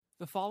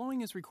The following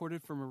is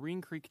recorded for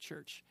Marine Creek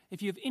Church.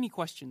 If you have any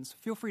questions,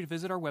 feel free to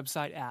visit our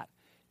website at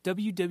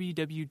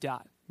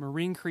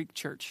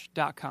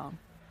www.marinecreekchurch.com.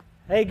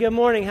 Hey, good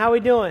morning. How we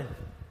doing?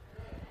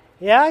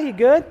 Yeah, you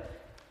good?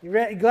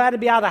 You glad to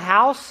be out of the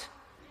house?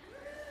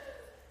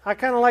 I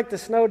kind of like the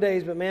snow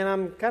days, but man,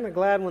 I'm kind of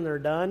glad when they're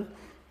done.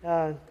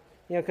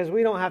 Because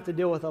we don't have to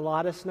deal with a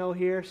lot of snow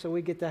here, so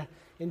we get to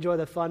enjoy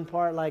the fun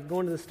part, like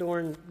going to the store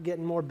and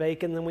getting more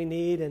bacon than we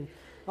need, and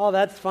all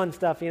that's fun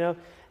stuff.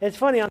 It's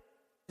funny.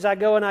 I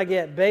go and I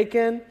get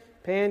bacon,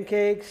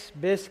 pancakes,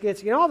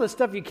 biscuits, all the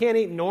stuff you can't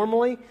eat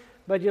normally,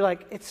 but you're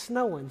like, it's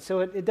snowing,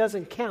 so it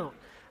doesn't count.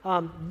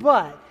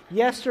 But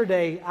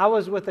yesterday, I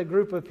was with a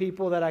group of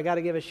people that I got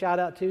to give a shout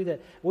out to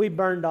that we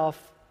burned off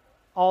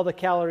all the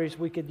calories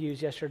we could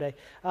use yesterday.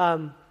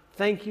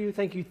 Thank you,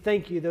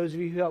 those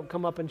of you who helped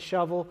come up and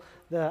shovel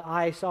the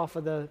ice off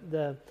of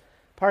the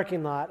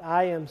parking lot.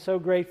 I am so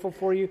grateful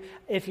for you.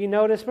 If you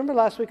notice, remember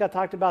last week I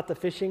talked about the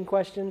fishing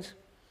questions?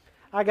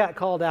 I got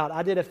called out.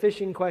 I did a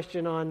fishing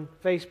question on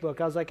Facebook.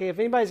 I was like, hey, if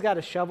anybody's got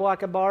a shovel I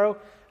could borrow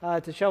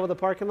to shovel the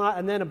parking lot,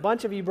 and then a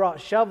bunch of you brought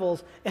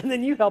shovels, and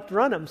then you helped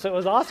run them, so it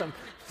was awesome.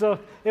 So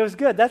it was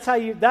good.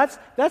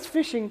 That's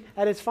fishing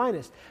at its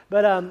finest.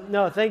 But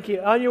no, thank you.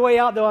 On your way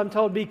out, though, I'm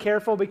told be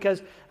careful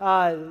because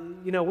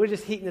we're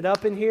just heating it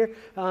up in here.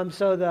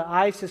 So the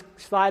ice is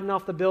sliding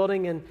off the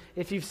building, and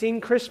if you've seen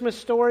Christmas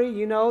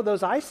Story,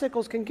 those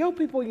icicles can kill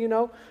people.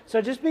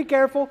 So just be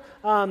careful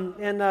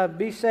and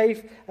be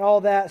safe and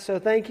all that. So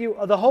thank you.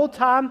 The whole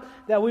time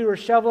that we were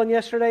shoveling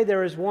yesterday, there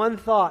was one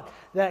thought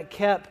that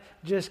kept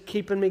just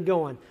keeping me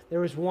going.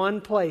 There was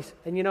one place,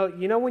 and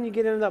when you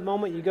get into that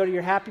moment, you go to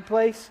your happy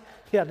place.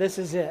 Yeah, this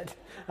is it.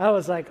 I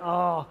was like,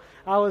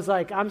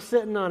 I'm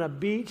sitting on a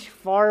beach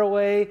far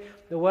away.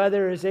 The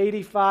weather is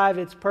 85.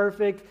 It's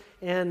perfect,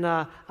 and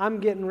I'm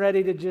getting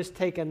ready to just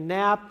take a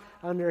nap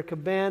under a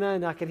cabana,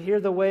 and I can hear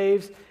the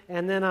waves,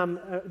 and then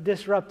I'm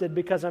disrupted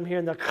because I'm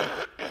hearing the.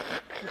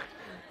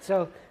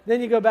 So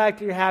then you go back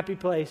to your happy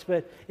place,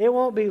 but it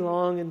won't be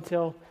long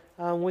until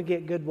we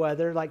get good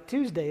weather. Like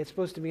Tuesday, it's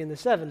supposed to be in the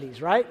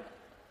 70s, right?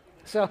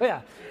 So, yeah.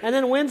 And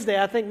then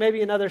Wednesday, I think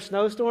maybe another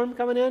snowstorm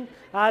coming in.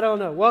 I don't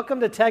know. Welcome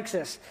to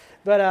Texas.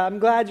 But I'm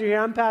glad you're here.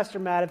 I'm Pastor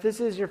Matt. If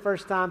this is your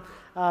first time,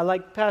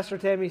 like Pastor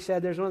Tammy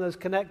said, there's one of those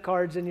Connect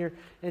cards in your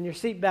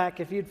seat back.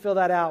 If you'd fill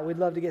that out, we'd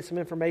love to get some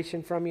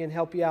information from you and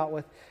help you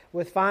out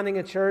with finding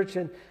a church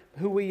and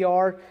who we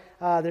are.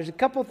 There's a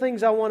couple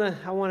things I want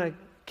to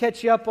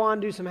catch you up on,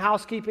 do some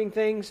housekeeping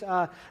things.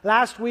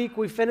 Last week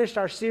we finished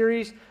our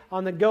series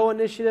on the Go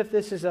Initiative.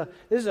 This is a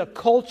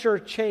culture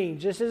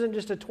change. This isn't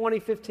just a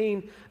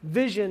 2015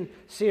 vision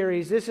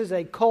series. This is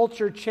a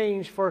culture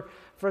change for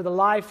the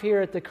life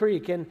here at the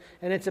Creek. And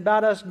it's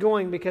about us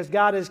going because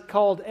God has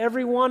called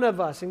every one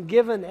of us and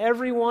given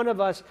every one of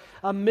us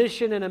a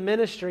mission and a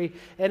ministry.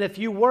 And if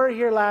you were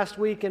here last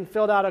week and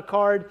filled out a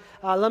card,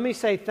 let me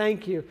say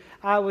thank you.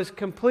 I was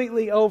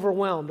completely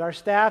overwhelmed. Our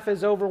staff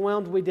is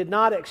overwhelmed. We did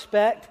not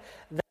expect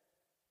that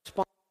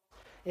response.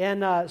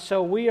 And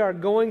so we are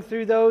going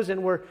through those,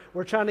 and we're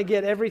trying to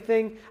get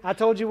everything. I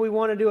told you we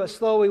want to do it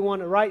slow. We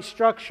want the right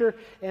structure.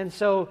 And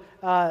so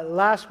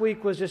last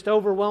week was just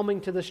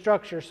overwhelming to the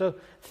structure. So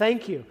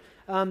thank you,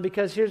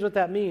 because here's what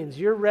that means.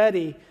 You're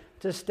ready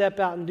to step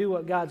out and do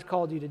what God's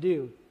called you to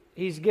do.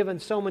 He's given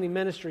so many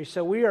ministries.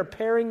 So we are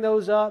pairing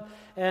those up,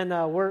 and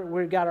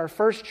we've got our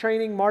first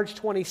training March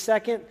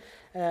 22nd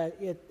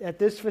at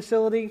this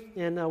facility,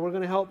 and we're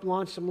going to help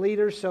launch some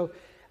leaders. So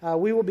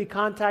we will be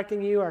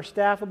contacting you. Our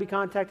staff will be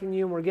contacting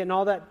you, and we're getting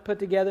all that put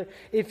together.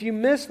 If you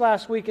missed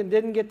last week and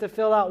didn't get to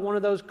fill out one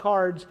of those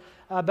cards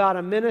about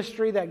a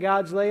ministry that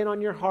God's laying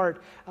on your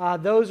heart,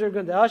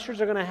 the ushers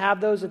are going to have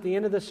those at the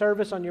end of the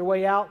service on your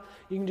way out.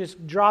 You can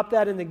just drop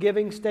that in the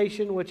giving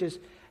station, which is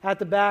at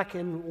the back,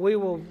 and we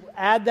will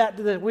add that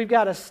to we've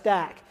got a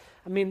stack.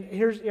 I mean,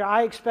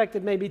 I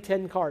expected maybe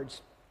 10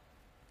 cards,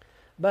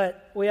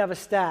 but we have a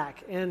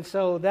stack, and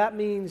so that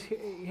means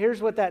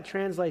here's what that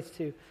translates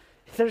to.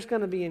 There's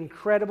going to be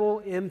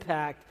incredible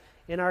impact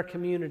in our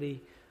community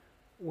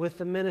with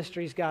the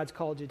ministries God's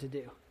called you to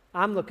do.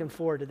 I'm looking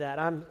forward to that.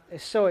 I'm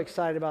so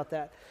excited about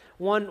that.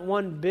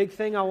 One big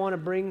thing I want to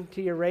bring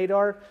to your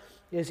radar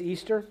is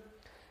Easter.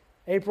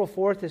 April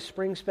 4th is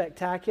Spring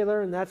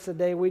Spectacular, and that's the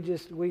day we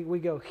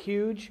go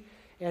huge.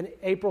 And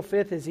April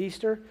 5th is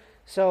Easter.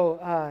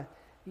 So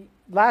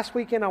last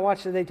weekend I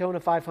watched the Daytona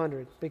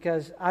 500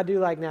 because I do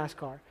like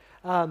NASCAR.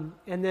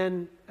 And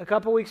then a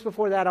couple weeks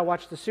before that I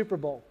watched the Super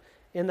Bowl.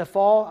 In the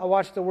fall, I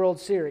watched the World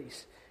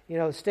Series.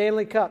 The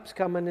Stanley Cup's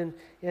coming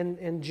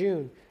in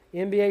June.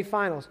 NBA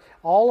Finals.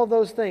 All of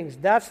those things.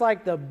 That's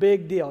like the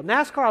big deal.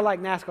 NASCAR, I like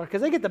NASCAR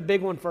because they get the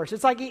big one first.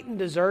 It's like eating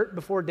dessert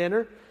before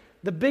dinner.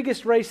 The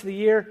biggest race of the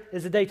year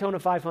is the Daytona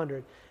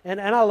 500.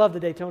 And I love the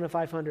Daytona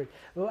 500.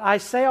 I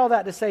say all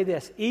that to say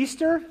this.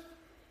 Easter,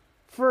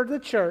 for the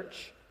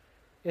church,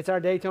 it's our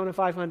Daytona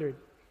 500.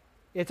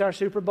 It's our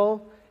Super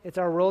Bowl. it's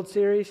our World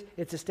Series,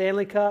 it's the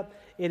Stanley Cup,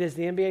 it is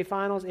the NBA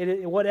Finals,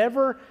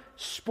 whatever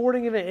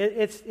sporting event,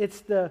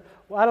 it's the,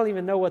 well, I don't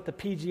even know what the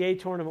PGA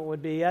tournament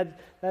would be. I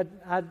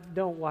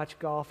don't watch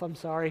golf, I'm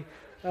sorry.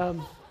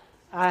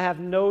 I have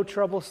no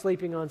trouble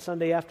sleeping on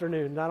Sunday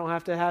afternoon. I don't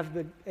have to have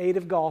the aid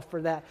of golf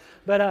for that.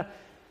 But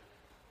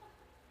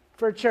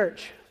for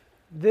church,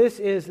 this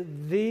is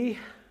the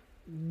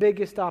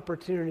biggest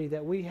opportunity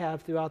that we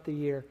have throughout the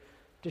year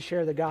to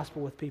share the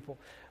gospel with people,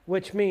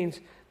 which means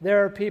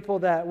there are people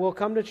that will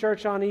come to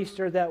church on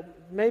Easter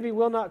that maybe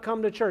will not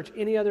come to church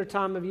any other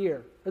time of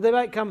year. Or they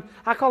might come,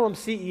 I call them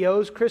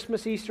CEOs,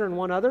 Christmas, Easter, and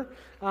one other.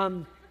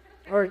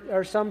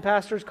 Or some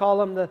pastors call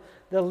them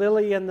the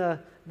lily and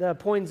the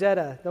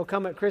poinsettia. They'll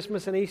come at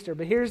Christmas and Easter.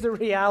 But here's the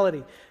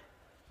reality.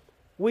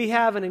 We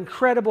have an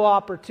incredible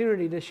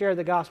opportunity to share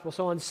the gospel.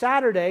 So on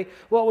Saturday,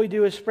 what we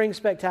do is Spring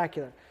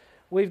Spectacular.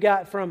 We've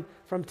got from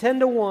 10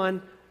 to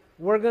 1,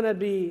 we're going to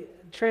be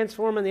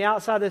transforming the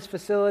outside of this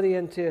facility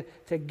into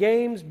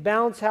games,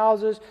 bounce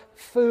houses,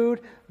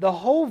 food. The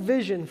whole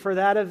vision for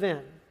that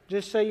event,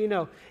 just so you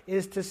know,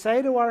 is to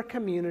say to our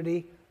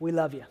community, we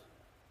love you.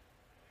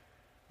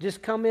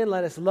 Just come in,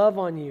 let us love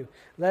on you.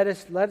 Let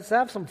us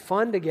have some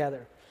fun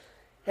together.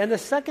 And the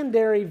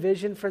secondary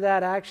vision for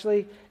that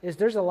actually is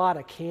there's a lot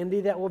of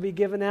candy that will be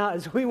given out,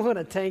 as we want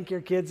to tank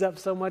your kids up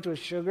so much with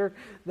sugar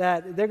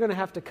that they're going to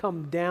have to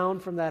come down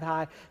from that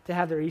high to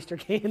have their Easter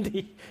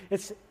candy.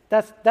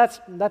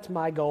 That's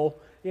my goal,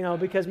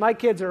 because my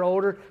kids are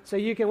older, so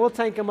we'll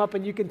tank them up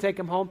and you can take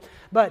them home.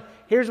 But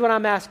here's what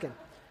I'm asking.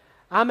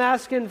 I'm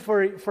asking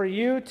for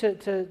you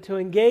to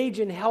engage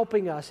in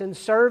helping us in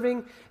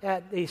serving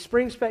at the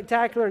Spring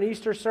Spectacular and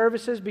Easter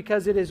services,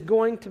 because it is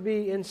going to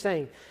be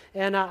insane.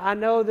 And I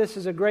know this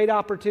is a great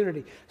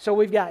opportunity. So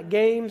we've got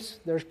games,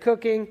 there's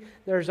cooking,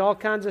 there's all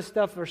kinds of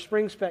stuff for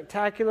Spring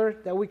Spectacular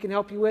that we can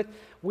help you with.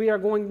 We are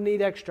going to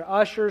need extra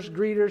ushers,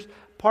 greeters.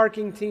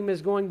 Parking team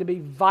is going to be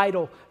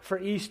vital for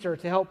Easter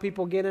to help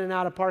people get in and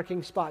out of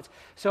parking spots.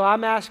 So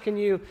I'm asking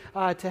you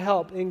to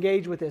help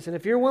engage with this. And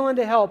if you're willing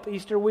to help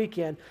Easter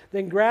weekend,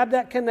 then grab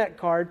that Connect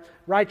card,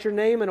 write your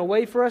name and a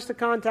way for us to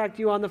contact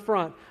you on the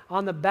front.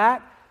 On the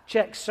back,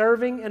 check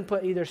serving and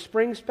put either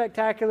Spring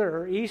Spectacular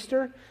or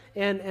Easter.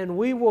 And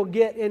we will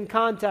get in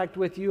contact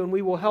with you and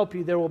we will help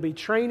you. There will be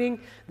training.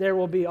 There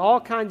will be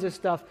all kinds of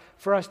stuff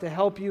for us to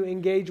help you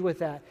engage with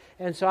that.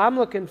 And so I'm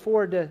looking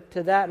forward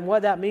to that and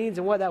what that means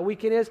and what that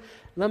weekend is.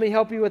 Let me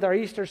help you with our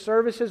Easter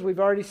services. We've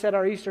already set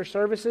our Easter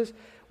services.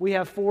 We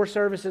have 4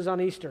 services on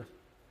Easter.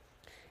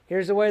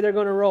 Here's the way they're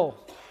going to roll.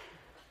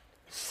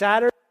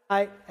 Saturday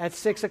night at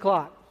 6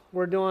 o'clock,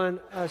 we're doing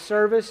a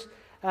service.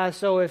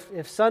 So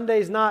if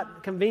Sunday's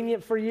not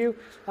convenient for you,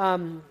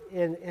 and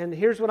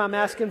here's what I'm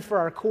asking for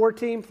our core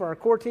team. For our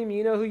core team,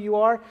 you know who you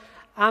are.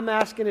 I'm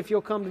asking if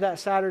you'll come to that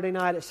Saturday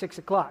night at 6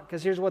 o'clock,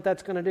 because here's what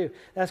that's going to do.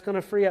 That's going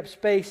to free up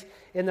space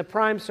in the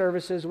prime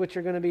services, which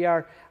are going to be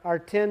our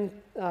 9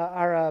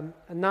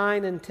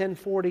 and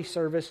 10:40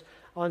 service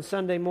on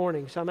Sunday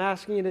morning. So I'm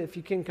asking you if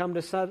you can come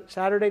to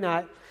Saturday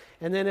night,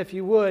 and then if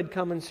you would,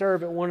 come and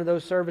serve at one of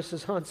those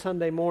services on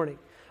Sunday morning.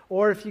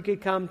 Or if you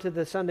could come to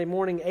the Sunday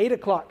morning 8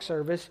 o'clock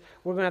service.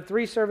 We're going to have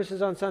 3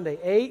 services on Sunday,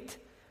 8,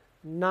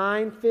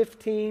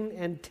 9:15,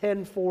 and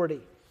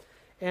 10:40.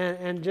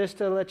 And just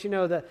to let you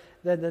know, that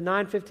the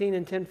 9:15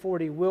 and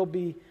 10:40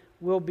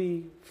 will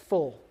be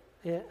full.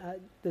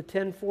 The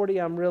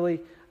 10:40,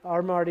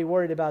 I'm already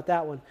worried about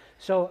that one.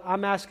 So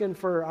I'm asking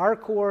for our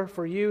core,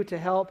 for you to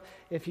help.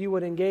 If you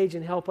would engage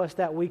and help us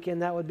that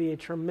weekend, that would be a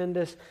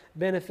tremendous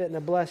benefit and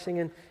a blessing.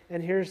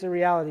 And here's the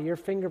reality. Your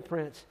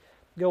fingerprints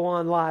go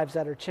on lives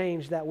that are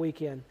changed that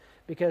weekend,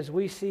 because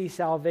we see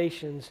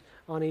salvations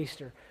on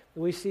Easter.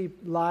 We see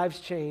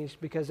lives changed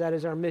because that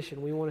is our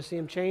mission. We want to see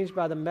them changed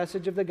by the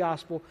message of the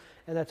gospel,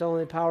 and that's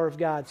only the power of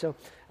God. So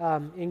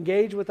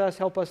engage with us,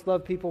 help us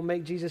love people,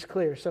 make Jesus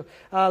clear. So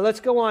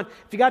let's go on.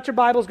 If you got your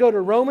Bibles, go to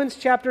Romans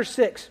chapter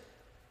 6.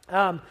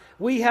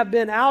 We have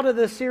been out of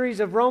the series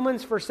of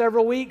Romans for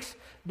several weeks,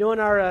 doing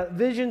our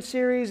Vision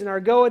series and our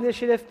Go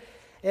initiative.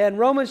 And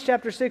Romans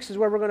chapter 6 is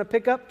where we're going to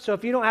pick up. So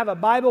if you don't have a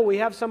Bible, we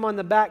have some on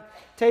the back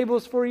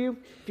tables for you.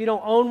 If you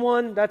don't own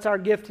one, that's our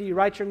gift to you.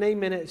 Write your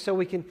name in it so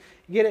we can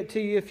get it to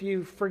you if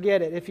you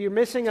forget it. If you're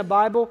missing a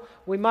Bible,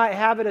 we might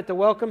have it at the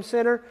Welcome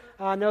Center.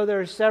 I know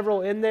there's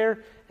several in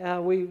there.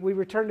 We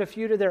returned a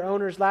few to their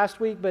owners last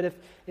week, but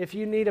if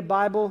you need a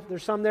Bible,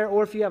 there's some there.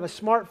 Or if you have a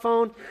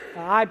smartphone,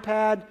 an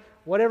iPad,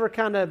 whatever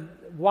kind of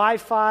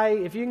Wi-Fi,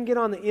 if you can get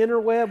on the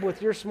interweb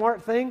with your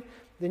smart thing,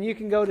 then you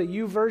can go to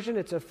YouVersion.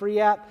 It's a free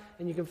app,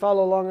 and you can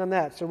follow along on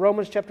that. So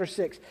Romans chapter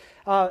 6.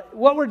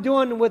 What we're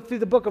doing through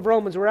the book of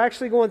Romans, we're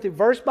actually going through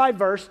verse by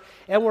verse,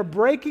 and we're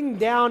breaking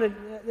down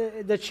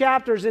the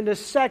chapters into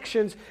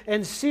sections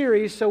and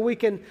series so we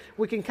can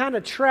kind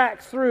of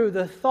track through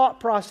the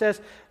thought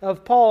process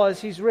of Paul as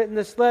he's written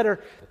this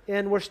letter.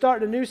 And we're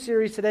starting a new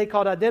series today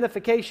called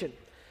Identification.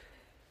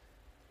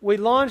 We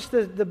launched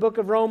the book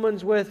of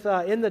Romans with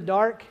In the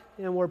Dark,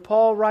 and where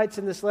Paul writes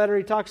in this letter,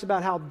 he talks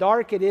about how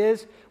dark it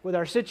is with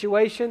our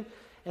situation,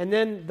 and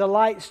then the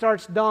light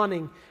starts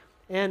dawning.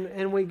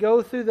 And we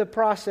go through the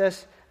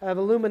process of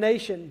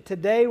illumination.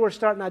 Today we're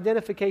starting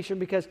identification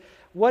because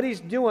what he's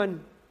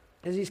doing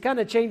is he's kind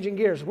of changing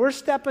gears. We're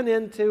stepping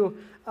into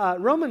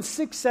Romans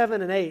 6,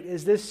 7, and 8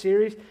 is this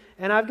series.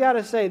 And I've got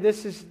to say,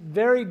 this is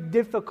very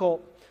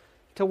difficult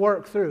to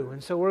work through.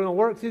 And so we're going to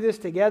work through this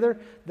together.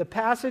 The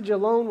passage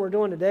alone we're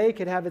doing today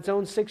could have its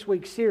own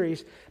 6-week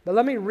series. But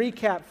let me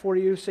recap for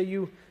you so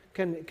you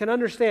can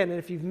understand. And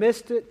if you've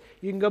missed it,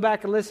 you can go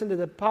back and listen to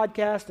the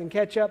podcast and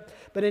catch up.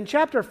 But in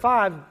chapter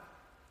 5,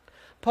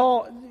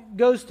 Paul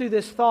goes through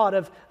this thought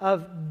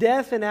of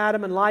death in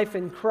Adam and life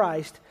in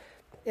Christ.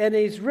 And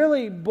he's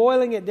really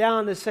boiling it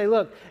down to say,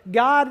 look,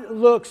 God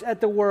looks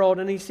at the world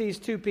and he sees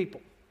two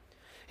people.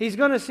 He's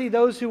going to see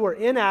those who are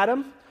in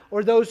Adam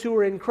or those who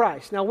are in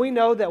Christ. Now we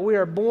know that we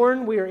are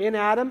born, we are in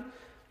Adam,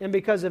 and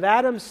because of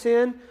Adam's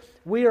sin,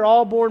 we are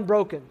all born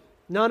broken.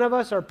 None of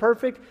us are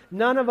perfect.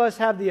 None of us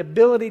have the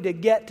ability to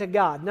get to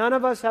God. None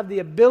of us have the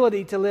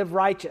ability to live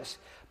righteous.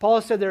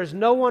 Paul said there is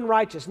no one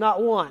righteous,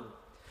 not one.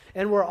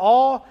 And we're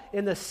all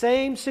in the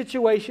same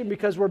situation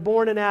because we're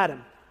born in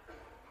Adam.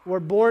 We're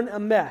born a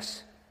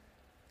mess.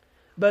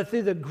 But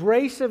through the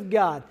grace of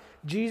God,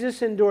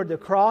 Jesus endured the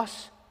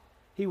cross.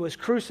 He was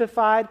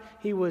crucified,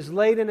 he was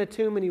laid in a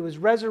tomb, and he was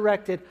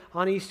resurrected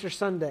on Easter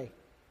Sunday.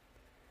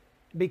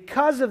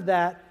 Because of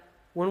that,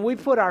 when we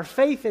put our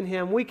faith in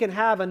him, we can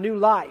have a new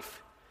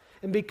life.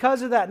 And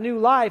because of that new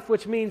life,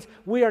 which means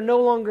we are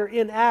no longer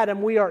in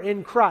Adam, we are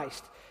in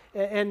Christ.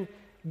 And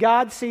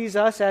God sees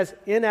us as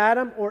in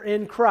Adam or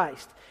in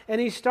Christ. And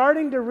he's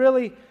starting to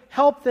really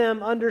help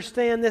them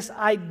understand this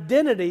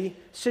identity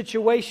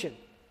situation.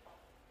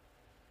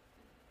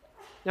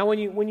 Now,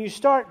 when you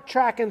start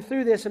tracking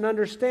through this and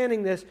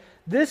understanding this,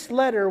 this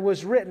letter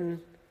was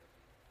written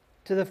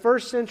to the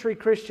first century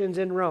Christians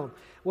in Rome.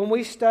 When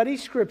we study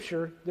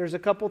Scripture, there's a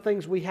couple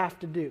things we have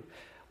to do.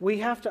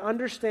 We have to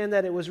understand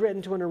that it was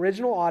written to an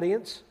original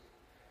audience,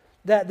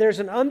 that there's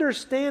an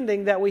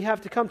understanding that we have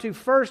to come to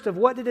first of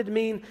what did it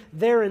mean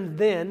there and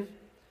then.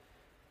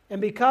 And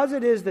because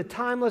it is the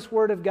timeless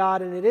Word of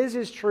God and it is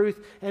His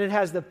truth and it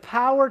has the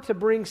power to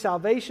bring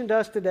salvation to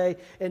us today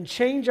and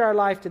change our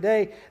life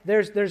today,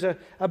 there's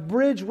a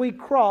bridge we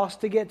cross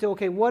to get to,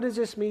 okay, what does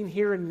this mean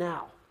here and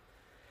now?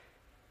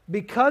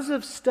 Because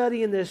of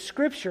studying this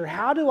Scripture,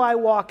 how do I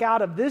walk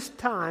out of this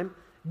time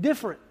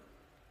different?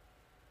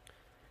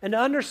 And to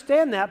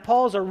understand that,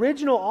 Paul's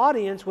original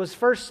audience was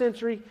first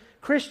century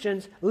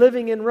Christians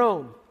living in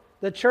Rome.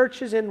 The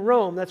church is in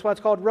Rome. That's why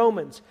it's called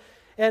Romans.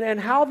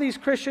 And how these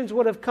Christians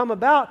would have come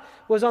about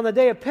was on the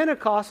day of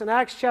Pentecost in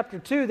Acts chapter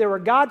 2, there were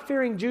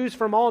God-fearing Jews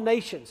from all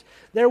nations.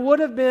 There would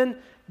have been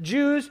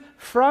Jews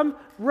from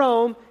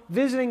Rome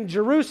visiting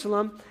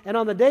Jerusalem, and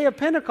on the day of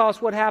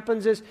Pentecost what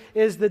happens is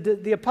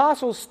the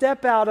apostles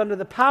step out under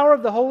the power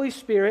of the Holy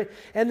Spirit,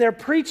 and they're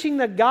preaching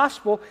the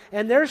gospel,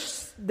 and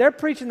they're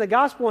preaching the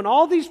gospel, and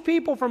all these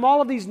people from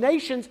all of these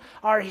nations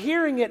are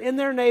hearing it in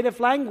their native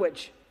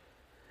language.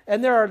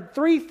 And there are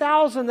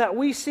 3,000 that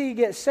we see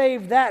get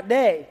saved that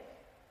day.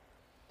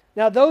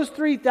 Now, those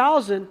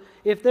 3,000,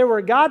 if there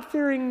were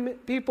God-fearing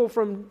people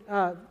from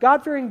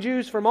God-fearing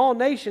Jews from all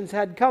nations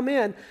had come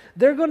in,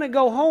 they're going to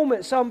go home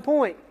at some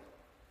point.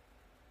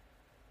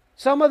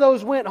 Some of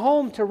those went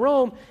home to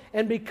Rome,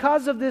 and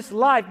because of this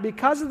life,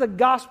 because of the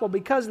gospel,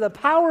 because of the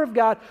power of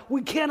God,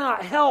 we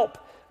cannot help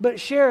but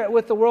share it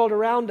with the world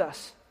around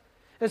us.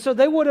 And so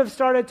they would have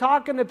started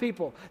talking to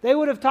people. They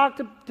would have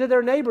talked to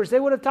their neighbors. They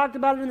would have talked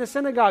about it in the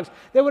synagogues.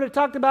 They would have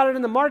talked about it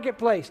in the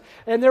marketplace.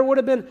 And there would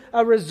have been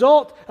a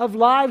result of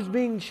lives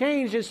being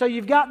changed. And so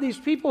you've got these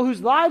people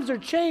whose lives are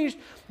changed,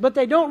 but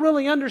they don't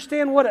really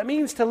understand what it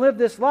means to live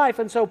this life.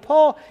 And so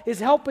Paul is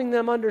helping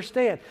them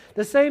understand.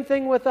 The same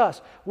thing with us.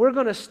 We're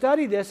going to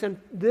study this, and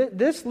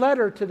this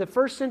letter to the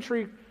first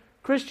century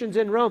Christians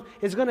in Rome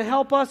is going to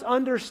help us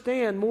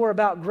understand more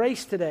about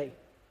grace today.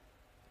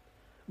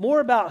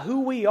 More about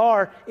who we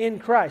are in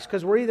Christ,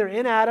 because we're either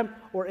in Adam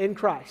or in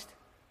Christ.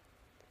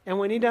 And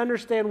we need to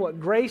understand what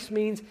grace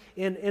means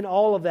in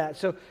all of that.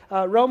 So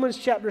Romans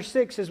chapter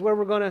 6 is where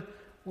we're going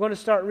to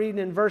start reading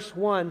in verse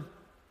 1.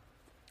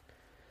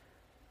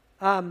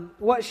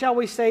 What shall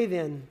we say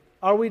then?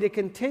 Are we to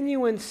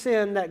continue in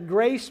sin that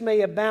grace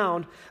may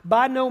abound?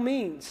 By no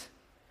means.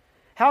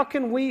 How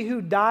can we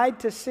who died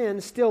to sin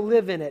still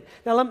live in it?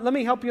 Now let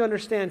me help you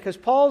understand, because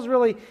Paul's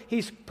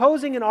he's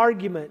posing an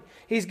argument.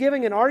 He's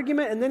giving an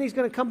argument, and then he's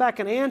going to come back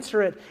and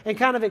answer it and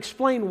kind of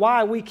explain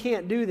why we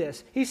can't do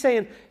this. He's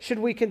saying, should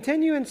we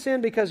continue in sin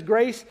because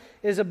grace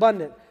is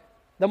abundant?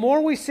 The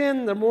more we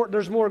sin,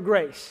 there's more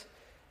grace.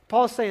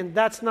 Paul's saying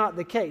that's not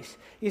the case.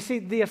 You see,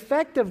 the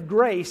effect of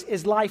grace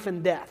is life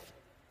and death.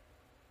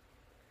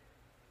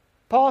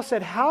 Paul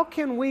said, how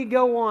can we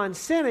go on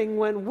sinning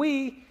when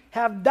we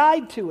have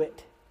died to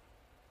it?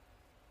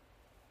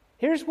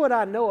 Here's what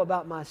I know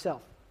about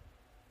myself.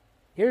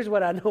 Here's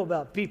what I know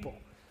about people.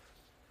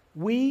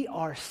 We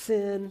are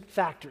sin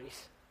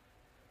factories.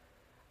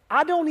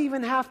 I don't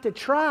even have to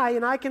try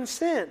and I can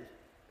sin.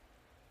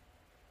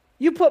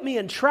 You put me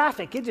in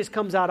traffic, it just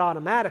comes out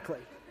automatically.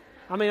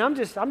 I mean, I'm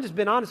just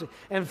being honest with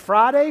you. And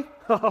Friday,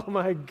 oh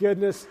my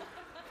goodness.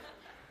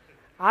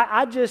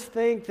 I just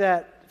think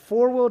that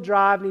four-wheel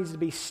drive needs to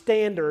be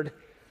standard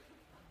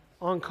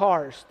on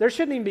cars. There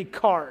shouldn't even be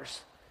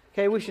cars.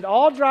 Okay, we should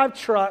all drive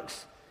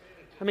trucks.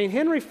 I mean,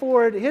 Henry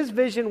Ford, his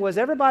vision was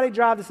everybody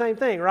drive the same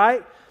thing,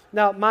 right?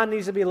 Now, mine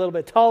needs to be a little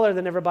bit taller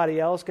than everybody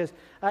else because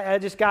I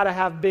just got to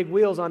have big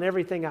wheels on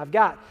everything I've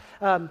got.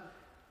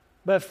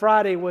 But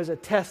Friday was a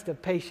test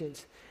of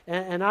patience.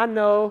 And I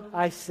know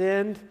I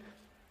sinned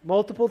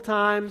multiple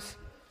times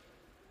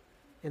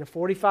in a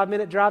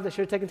 45-minute drive that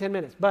should have taken 10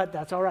 minutes. But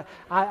that's all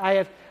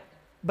right.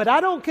 But I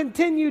don't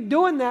continue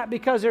doing that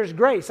because there's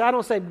grace. I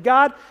don't say,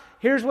 God,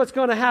 here's what's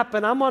going to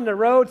happen. I'm on the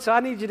road, so I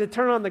need you to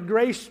turn on the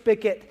grace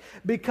spigot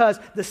because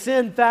the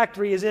sin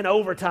factory is in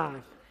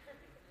overtime.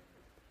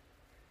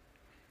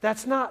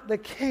 That's not the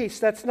case.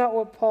 That's not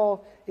what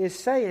Paul is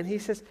saying. He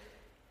says,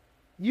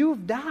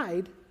 you've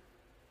died.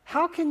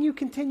 How can you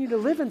continue to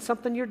live in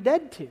something you're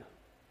dead to?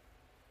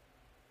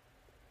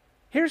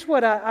 Here's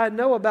what I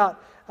know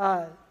about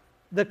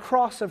the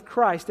cross of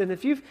Christ. And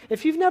if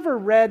you've never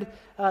read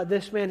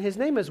this man, his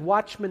name is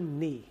Watchman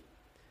Nee.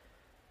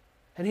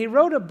 And he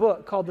wrote a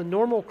book called The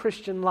Normal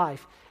Christian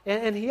Life.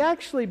 And he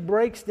actually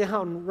breaks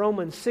down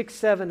Romans 6,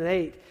 7, and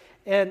 8.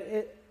 And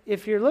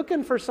if you're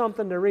looking for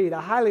something to read,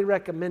 I highly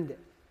recommend it.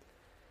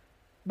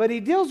 But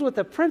he deals with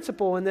the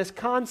principle in this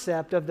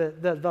concept of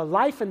the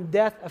life and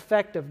death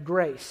effect of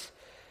grace.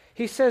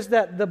 He says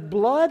that the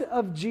blood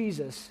of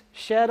Jesus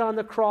shed on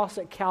the cross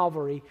at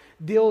Calvary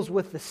deals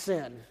with the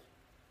sin.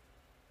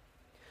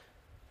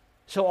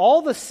 So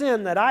all the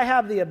sin that I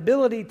have the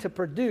ability to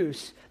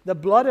produce, the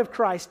blood of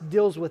Christ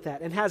deals with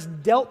that and has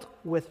dealt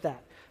with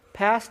that.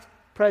 Past,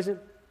 present,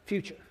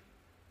 future.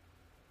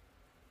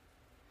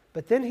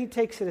 But then he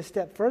takes it a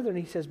step further and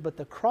he says, but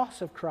the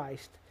cross of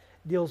Christ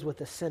deals with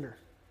the sinner.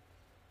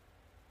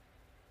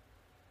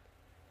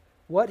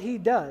 What he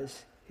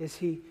does is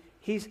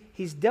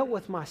he's dealt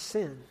with my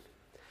sin,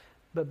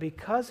 but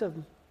because of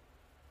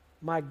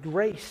my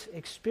grace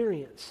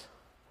experience,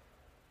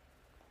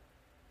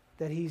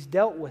 that he's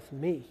dealt with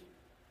me.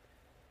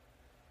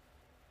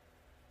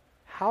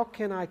 How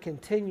can I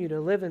continue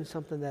to live in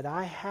something that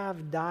I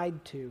have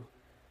died to?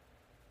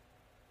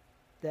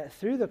 That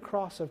through the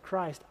cross of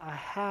Christ, I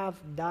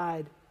have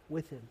died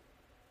with him.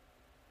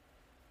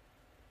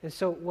 And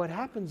so what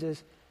happens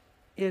is,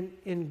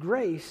 in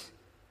grace,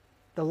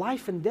 the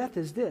life and death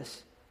is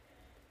this.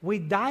 We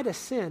die to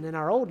sin in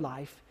our old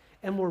life,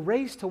 and we're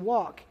raised to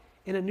walk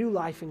in a new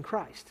life in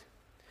Christ.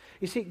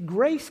 You see,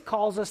 grace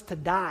calls us to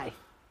die.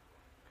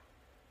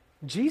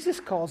 Jesus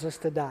calls us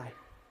to die.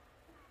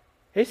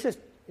 He says,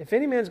 if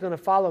any man's going to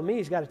follow me,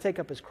 he's got to take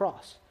up his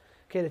cross.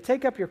 Okay, to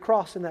take up your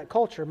cross in that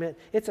culture meant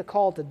it's a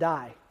call to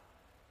die.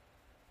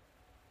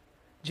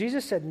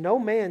 Jesus said no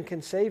man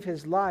can save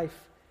his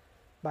life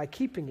by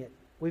keeping it.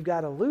 We've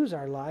got to lose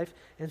our life.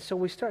 And so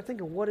we start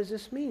thinking, what does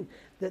this mean?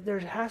 That there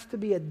has to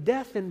be a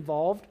death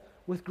involved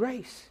with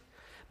grace.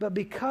 But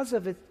because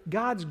of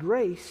God's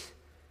grace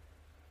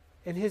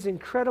and his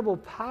incredible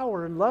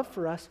power and love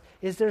for us,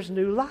 there's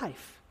new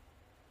life.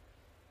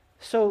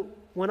 So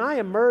when I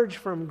emerge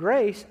from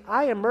grace,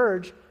 I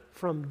emerge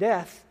from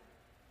death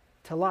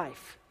to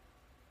life.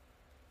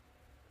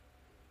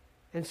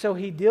 And so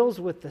he deals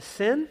with the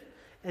sin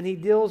and he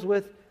deals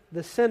with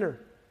the sinner.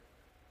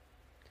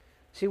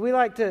 See, we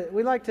like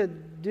to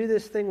do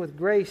this thing with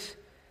grace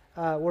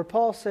where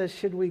Paul says,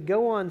 should we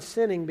go on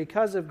sinning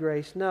because of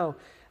grace? No.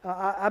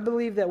 I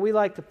believe that we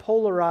like to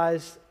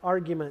polarize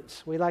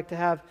arguments. We like to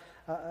have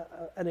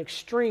an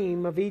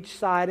extreme of each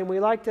side, and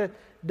we like to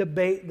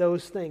debate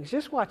those things.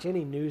 Just watch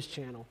any news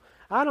channel.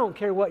 I don't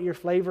care what your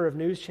flavor of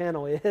news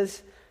channel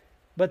is,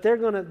 but they're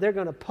gonna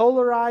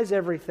polarize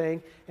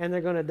everything, and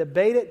they're gonna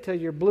debate it till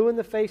you're blue in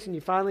the face and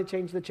you finally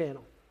change the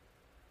channel.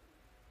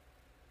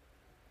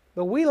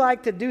 But we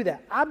like to do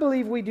that. I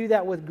believe we do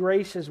that with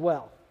grace as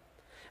well.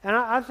 And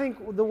I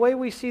think the way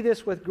we see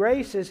this with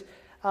grace is,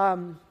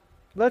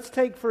 let's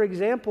take, for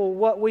example,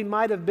 what we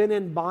might have been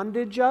in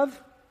bondage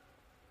of.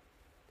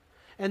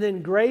 And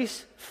then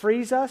grace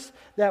frees us,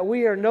 that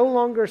we are no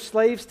longer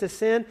slaves to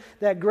sin,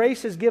 that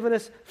grace has given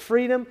us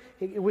freedom.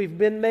 We've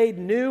been made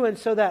new, and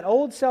so that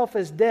old self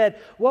is dead.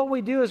 What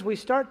we do is we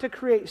start to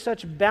create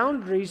such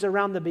boundaries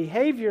around the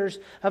behaviors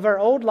of our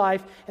old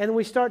life, and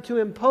we start to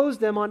impose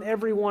them on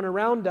everyone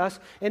around us.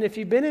 And if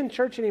you've been in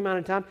church any amount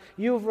of time,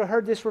 you've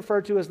heard this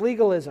referred to as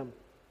legalism.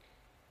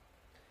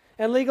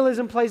 And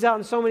legalism plays out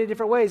in so many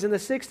different ways. In the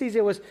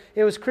 60s,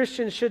 it was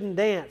Christians shouldn't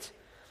dance.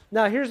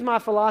 Now, here's my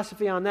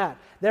philosophy on that.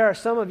 There are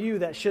some of you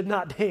that should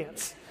not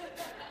dance.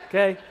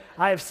 Okay?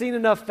 I have seen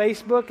enough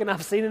Facebook and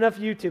I've seen enough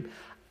YouTube.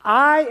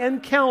 I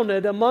am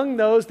counted among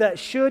those that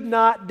should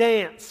not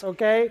dance.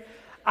 Okay?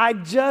 I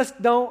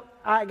just don't,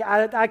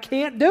 I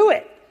can't do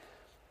it.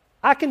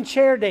 I can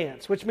chair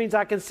dance, which means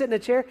I can sit in a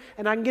chair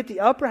and I can get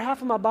the upper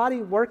half of my body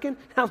working.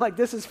 I'm like,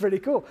 this is pretty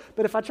cool.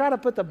 But if I try to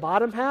put the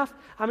bottom half,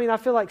 I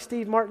feel like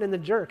Steve Martin in The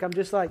Jerk. I'm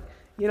just like,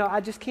 I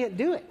just can't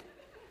do it.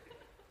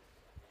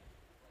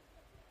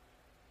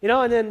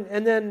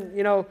 And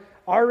then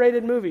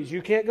R-rated movies.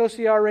 You can't go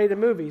see R-rated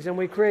movies. And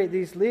we create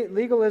these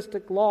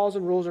legalistic laws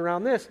and rules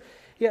around this.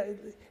 Yeah,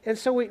 and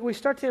so we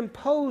start to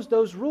impose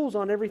those rules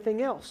on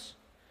everything else.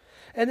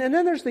 And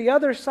then there's the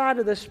other side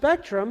of the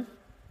spectrum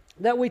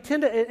that we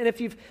tend to, and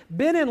if you've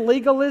been in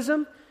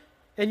legalism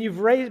and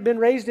you've been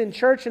raised in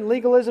church and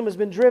legalism has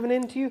been driven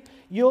into you,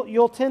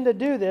 you'll tend to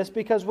do this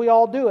because we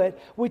all do it.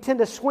 We tend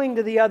to swing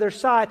to the other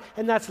side,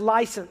 and that's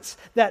license.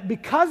 That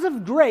because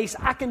of grace,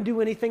 I can do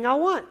anything I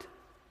want.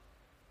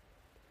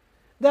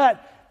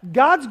 That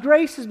God's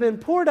grace has been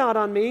poured out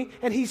on me,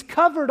 and He's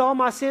covered all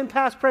my sin,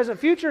 past, present,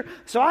 future,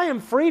 so I am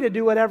free to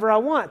do whatever I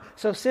want.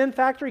 So Sin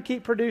Factory,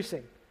 keep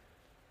producing.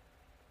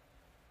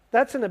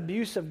 That's an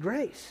abuse of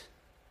grace.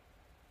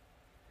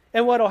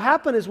 And what will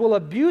happen is we'll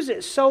abuse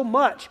it so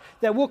much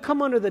that we'll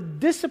come under the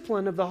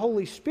discipline of the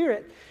Holy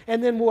Spirit,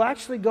 and then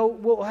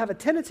we'll have a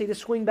tendency to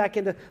swing back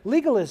into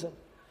legalism.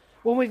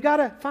 Well, we've got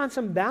to find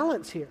some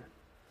balance here.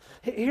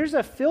 Here's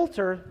a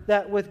filter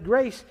that with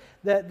grace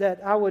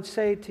that I would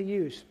say to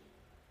use.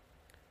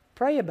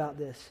 Pray about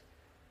this.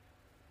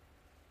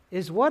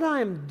 Is what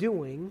I'm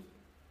doing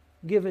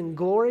giving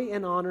glory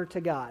and honor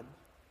to God?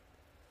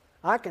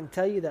 I can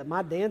tell you that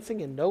my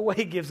dancing in no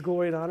way gives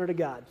glory and honor to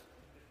God.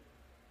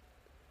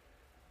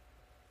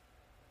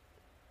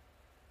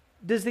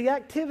 Does the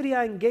activity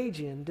I engage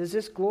in, does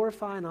this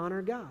glorify and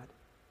honor God?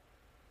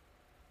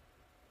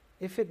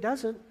 If it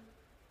doesn't,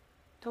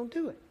 don't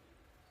do it.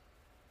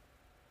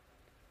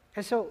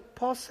 And so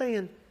Paul's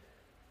saying,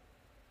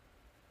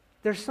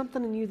 there's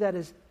something in you that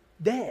is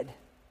dead,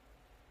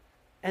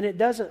 and it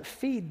doesn't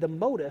feed the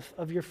motive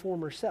of your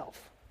former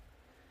self.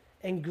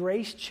 And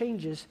grace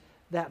changes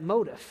that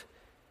motive.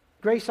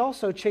 Grace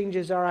also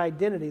changes our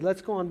identity.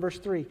 Let's go on verse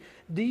 3.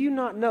 Do you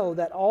not know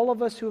that all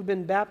of us who have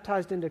been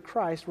baptized into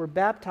Christ were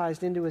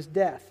baptized into His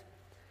death?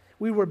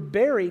 We were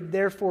buried,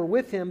 therefore,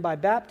 with Him by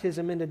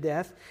baptism into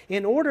death,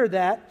 in order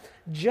that,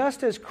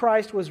 just as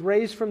Christ was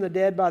raised from the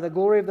dead by the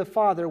glory of the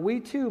Father, we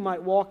too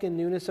might walk in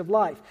newness of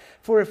life.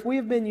 For if we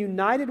have been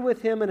united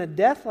with Him in a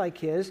death like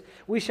His,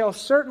 we shall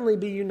certainly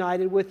be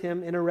united with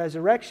Him in a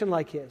resurrection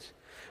like His.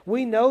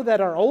 We know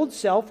that our old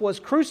self was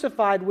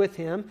crucified with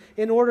Him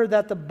in order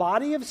that the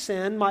body of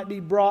sin might be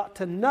brought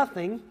to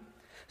nothing,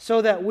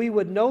 so that we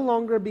would no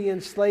longer be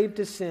enslaved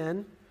to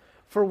sin.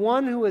 For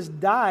one who has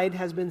died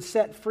has been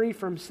set free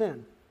from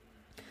sin.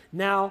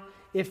 Now,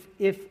 if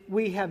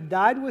we have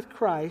died with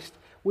Christ,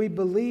 we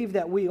believe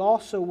that we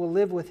also will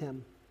live with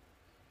Him.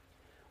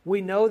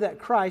 We know that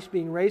Christ,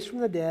 being raised from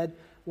the dead,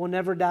 will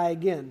never die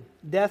again.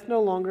 Death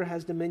no longer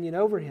has dominion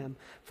over Him.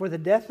 For the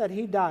death that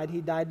He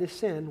died to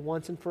sin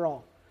once and for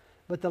all.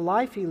 But the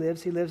life He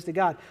lives to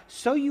God.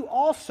 So you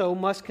also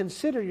must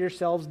consider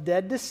yourselves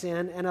dead to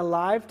sin and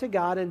alive to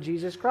God in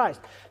Jesus Christ.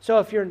 So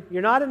if you're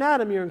not in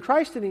Adam, you're in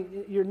Christ,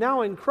 and you're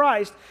now in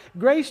Christ,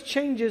 grace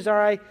changes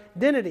our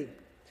identity.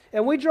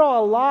 And we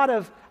draw a lot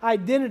of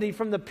identity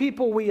from the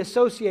people we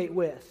associate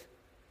with,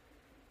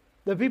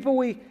 the people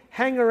we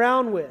hang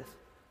around with.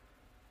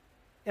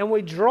 And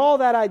we draw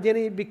that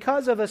identity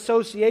because of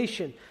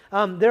association.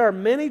 There are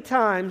many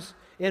times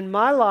in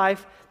my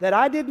life that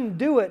I didn't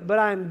do it, but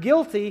I'm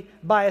guilty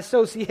by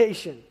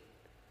association.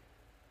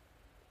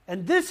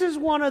 And this is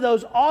one of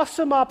those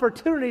awesome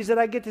opportunities that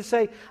I get to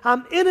say,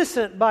 I'm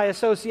innocent by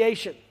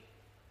association.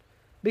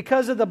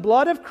 Because of the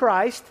blood of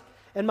Christ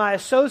and my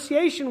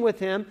association with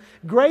Him,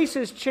 grace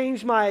has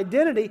changed my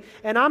identity,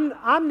 and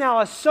I'm now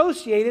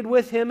associated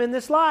with Him in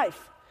this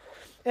life.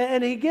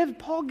 And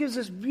Paul gives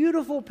this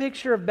beautiful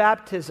picture of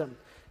baptism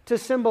to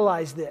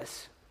symbolize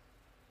this.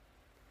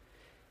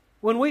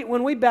 When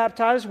we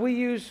baptize,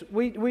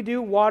 we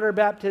do water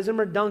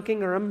baptism or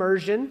dunking or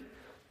immersion.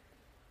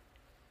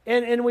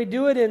 And we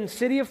do it in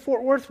City of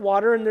Fort Worth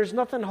water, and there's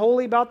nothing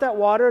holy about that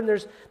water,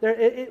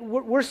 and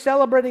we're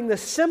celebrating the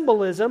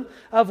symbolism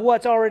of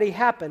what's already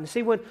happened.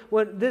 See, what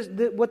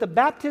the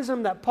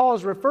baptism that Paul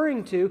is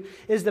referring to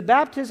is the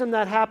baptism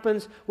that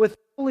happens with the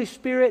Holy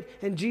Spirit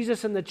and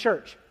Jesus and the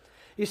church.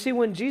 You see,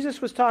 when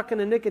Jesus was talking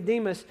to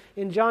Nicodemus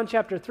in John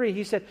chapter 3,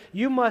 He said,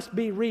 you must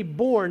be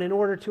reborn in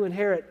order to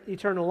inherit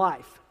eternal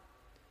life.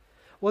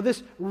 Well,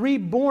 this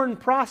reborn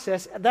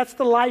process, that's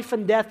the life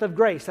and death of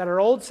grace, that our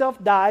old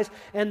self dies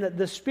and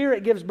the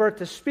Spirit gives birth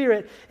to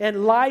Spirit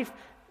and life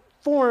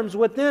forms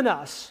within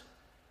us.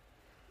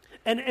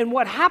 And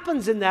what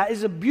happens in that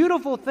is a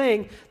beautiful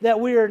thing, that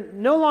we are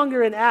no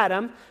longer in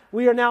Adam,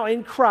 we are now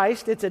in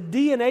Christ. It's a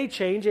DNA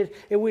change, and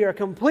we are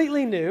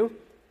completely new.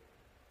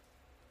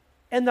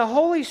 And the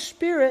Holy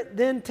Spirit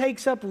then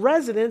takes up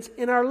residence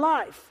in our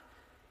life.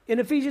 In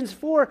Ephesians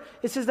 4,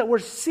 it says that we're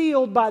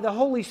sealed by the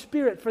Holy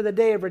Spirit for the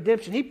day of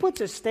redemption. He puts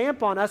a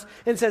stamp on us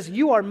and says,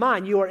 you are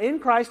mine. You are in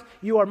Christ.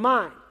 You are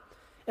mine.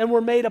 And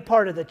we're made a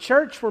part of the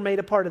church. We're made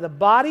a part of the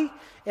body.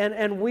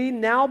 And we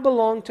now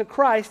belong to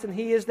Christ, and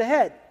He is the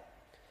head.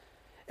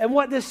 And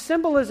what this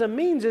symbolism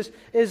means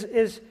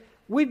is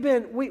we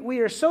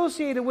are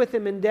associated with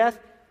Him in death,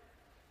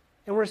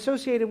 and we're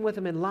associated with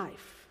Him in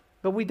life.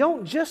 But we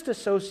don't just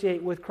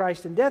associate with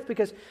Christ in death,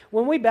 because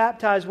when we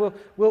baptize,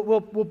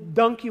 we'll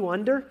dunk you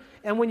under.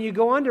 And when you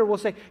go under, we'll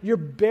say, you're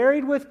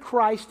buried with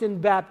Christ in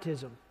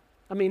baptism.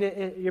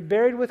 You're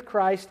buried with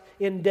Christ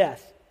in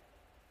death.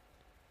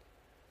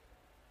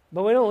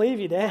 But we don't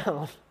leave you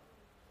down.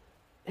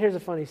 Here's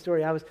a funny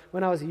story.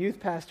 When I was a youth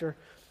pastor,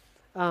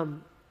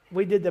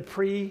 we did the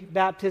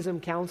pre-baptism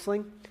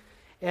counseling.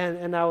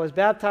 And I was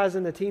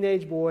baptizing a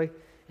teenage boy.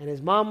 And his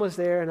mom was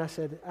there, and I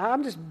said,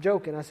 I'm just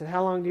joking. I said,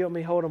 how long do you want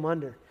me to hold him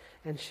under?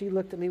 And she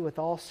looked at me with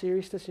all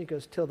seriousness, and she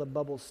goes, till the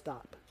bubbles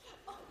stop.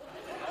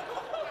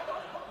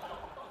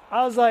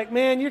 I was like,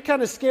 man, you're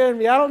kind of scaring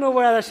me. I don't know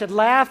whether I should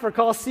laugh or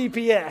call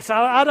CPS.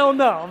 I don't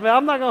know.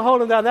 I'm not going to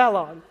hold him down that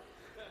long.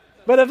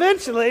 But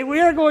eventually,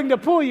 we are going to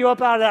pull you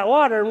up out of that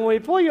water. And when we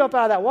pull you up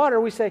out of that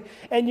water, we say,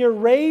 and you're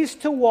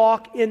raised to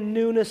walk in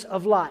newness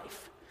of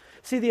life.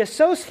 See, the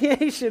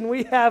association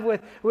we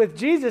have with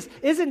Jesus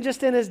isn't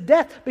just in his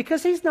death,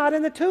 because he's not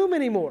in the tomb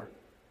anymore.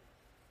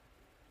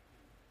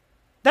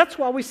 That's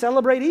why we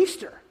celebrate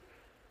Easter.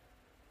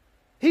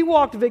 He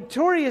walked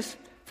victorious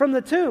from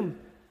the tomb,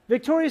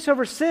 victorious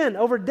over sin,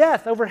 over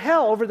death, over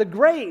hell, over the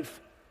grave,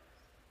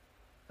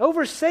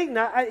 over Satan.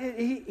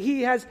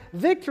 He has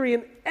victory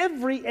in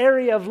every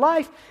area of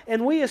life,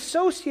 and we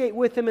associate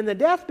with him in the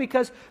death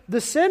because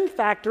the sin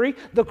factory,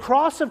 the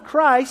cross of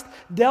Christ,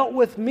 dealt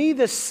with me,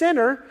 the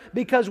sinner,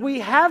 because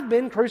we have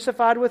been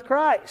crucified with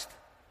Christ.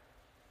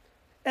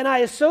 And I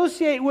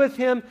associate with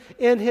him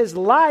in his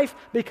life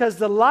because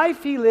the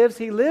life he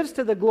lives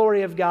to the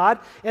glory of God.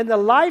 And the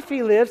life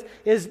he lives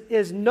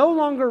is no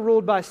longer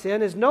ruled by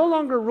sin, is no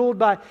longer ruled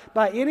by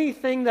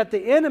anything that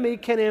the enemy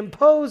can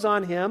impose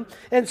on him.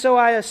 And so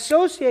I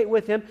associate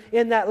with him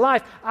in that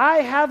life. I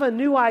have a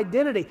new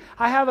identity.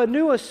 I have a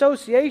new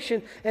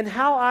association in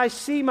how I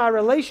see my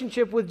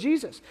relationship with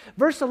Jesus.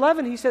 Verse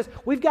 11, he says,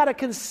 we've got to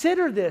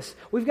consider this.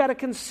 We've got to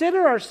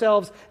consider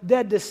ourselves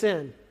dead to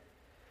sin.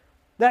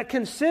 That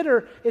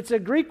consider, it's a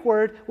Greek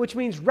word which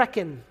means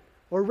reckon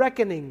or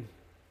reckoning.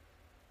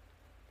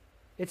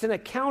 It's an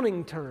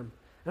accounting term.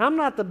 And I'm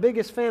not the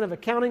biggest fan of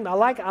accounting. I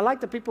like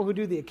the people who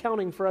do the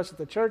accounting for us at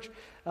the church.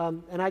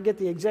 And I get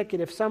the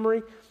executive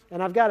summary.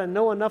 And I've got to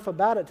know enough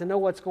about it to know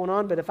what's going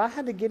on. But if I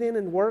had to get in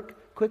and work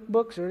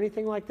QuickBooks or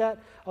anything like that,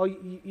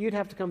 you'd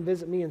have to come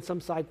visit me in some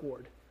psych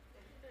ward.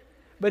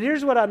 But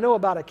here's what I know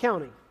about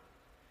accounting.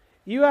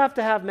 You have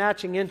to have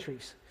matching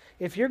entries.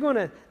 If you're going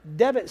to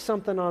debit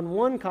something on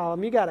one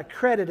column, you got to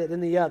credit it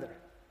in the other.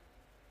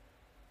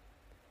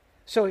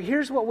 So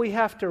here's what we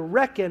have to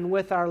reckon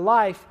with our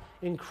life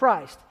in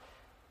Christ.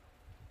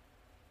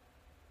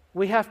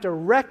 We have to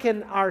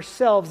reckon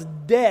ourselves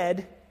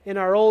dead in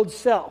our old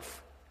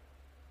self.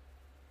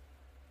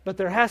 But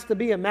there has to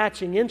be a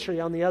matching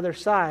entry on the other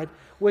side,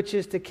 which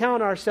is to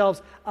count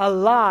ourselves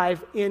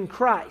alive in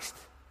Christ.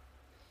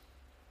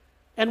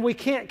 And we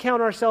can't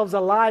count ourselves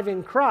alive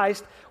in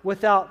Christ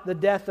without the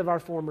death of our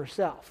former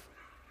self.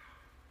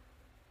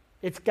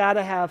 It's got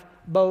to have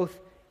both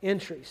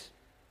entries.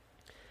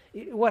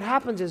 What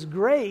happens is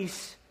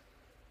grace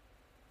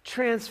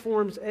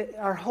transforms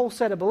our whole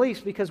set of beliefs,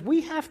 because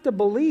we have to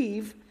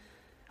believe.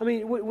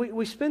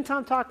 We spend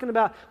time talking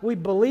about, we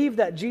believe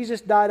that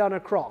Jesus died on a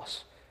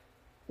cross.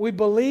 We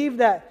believe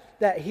that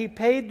he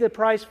paid the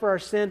price for our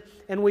sin,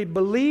 and we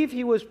believe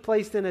he was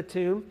placed in a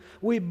tomb.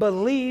 We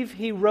believe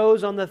he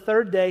rose on the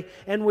third day,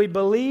 and we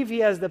believe he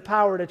has the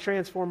power to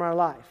transform our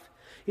life.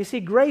 You see,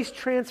 grace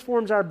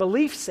transforms our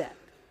belief set.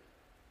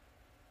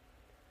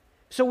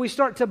 So we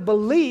start to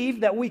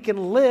believe that we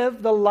can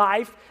live the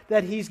life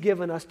that he's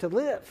given us to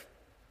live.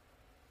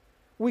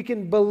 We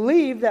can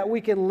believe that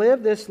we can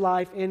live this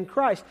life in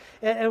Christ.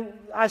 And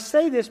I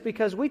say this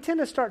because we tend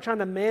to start trying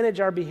to manage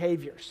our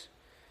behaviors.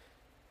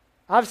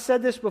 I've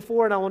said this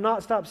before, and I will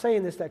not stop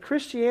saying this, that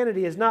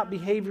Christianity is not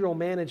behavioral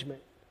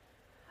management.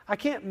 I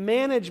can't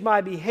manage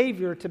my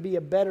behavior to be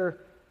a better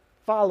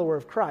follower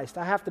of Christ.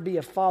 I have to be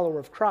a follower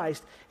of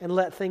Christ and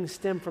let things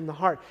stem from the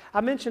heart. I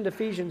mentioned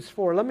Ephesians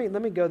 4. Let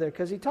me go there,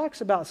 because he talks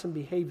about some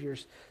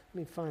behaviors. Let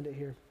me find it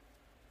here.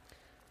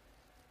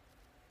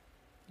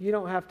 You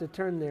don't have to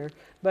turn there.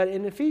 But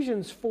in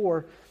Ephesians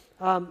 4,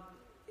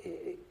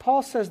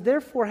 Paul says,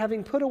 therefore,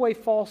 having put away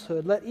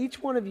falsehood, let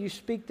each one of you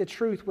speak the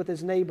truth with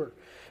his neighbor,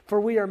 for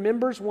we are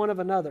members one of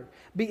another.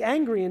 Be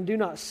angry and do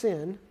not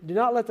sin. Do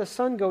not let the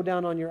sun go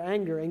down on your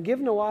anger, and give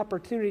no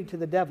opportunity to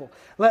the devil.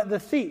 Let the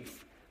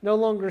thief no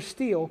longer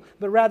steal,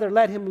 but rather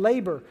let him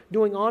labor,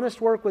 doing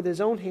honest work with his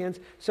own hands,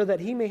 so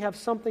that he may have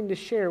something to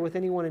share with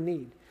anyone in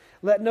need.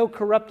 Let no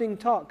corrupting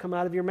talk come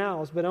out of your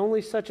mouths, but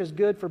only such as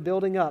good for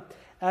building up,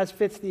 as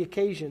fits the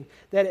occasion,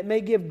 that it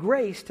may give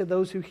grace to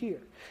those who hear.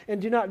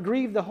 And do not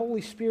grieve the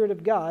Holy Spirit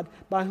of God,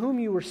 by whom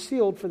you were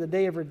sealed for the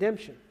day of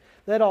redemption.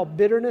 Let all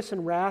bitterness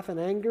and wrath and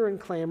anger and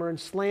clamor and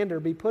slander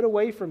be put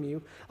away from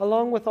you,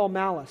 along with all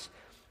malice.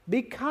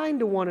 Be kind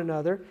to one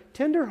another,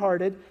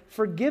 tender-hearted,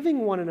 forgiving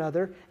one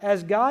another,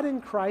 as God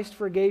in Christ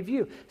forgave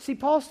you. See,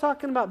 Paul's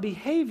talking about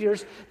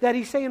behaviors that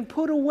he's saying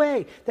put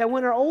away. That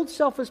when our old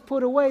self is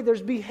put away,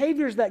 there's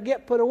behaviors that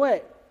get put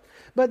away.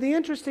 But the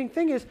interesting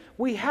thing is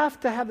we have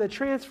to have the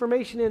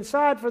transformation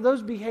inside for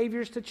those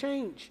behaviors to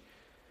change.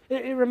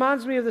 It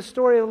reminds me of the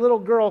story of a little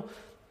girl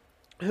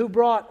who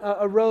brought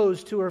a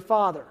rose to her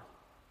father.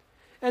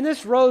 And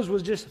this rose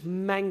was just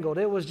mangled.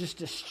 It was just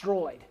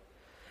destroyed.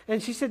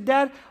 And she said,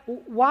 Dad,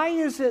 why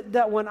is it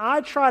that when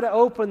I try to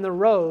open the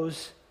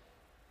rose,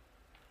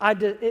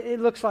 it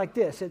looks like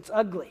this? It's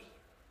ugly.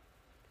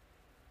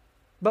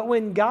 But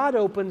when God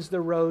opens the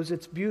rose,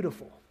 it's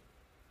beautiful.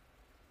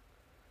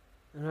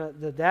 And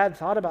the dad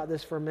thought about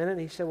this for a minute,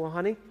 and he said, well,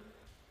 honey,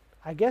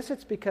 I guess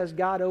it's because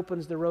God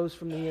opens the rose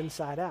from the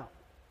inside out.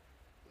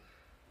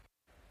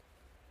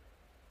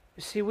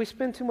 You see, we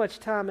spend too much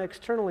time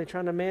externally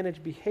trying to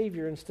manage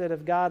behavior instead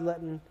of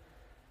God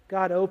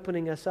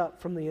opening us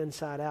up from the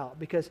inside out.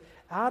 Because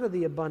out of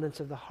the abundance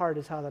of the heart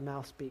is how the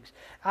mouth speaks.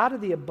 Out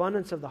of the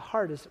abundance of the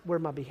heart is where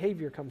my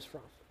behavior comes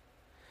from.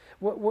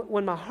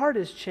 When my heart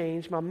is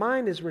changed, my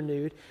mind is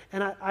renewed,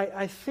 and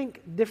I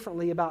think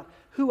differently about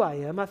who I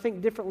am. I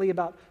think differently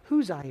about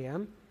whose I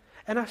am.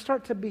 And I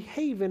start to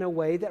behave in a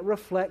way that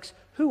reflects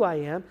who I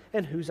am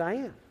and whose I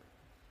am.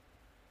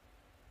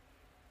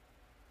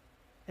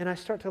 And I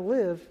start to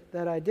live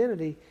that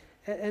identity.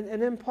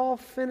 And then Paul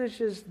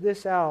finishes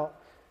this out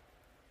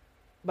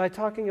by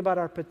talking about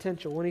our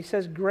potential. When he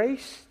says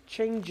grace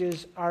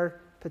changes our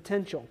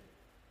potential.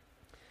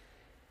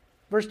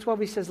 Verse 12,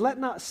 he says, let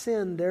not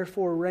sin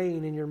therefore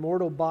reign in your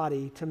mortal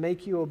body to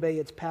make you obey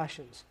its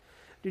passions.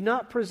 Do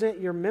not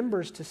present your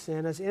members to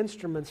sin as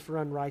instruments for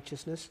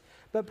unrighteousness,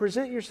 but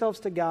present yourselves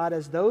to God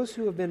as those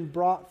who have been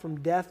brought from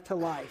death to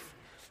life,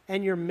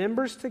 and your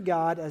members to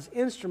God as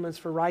instruments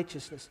for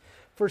righteousness.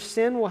 For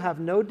sin will have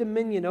no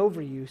dominion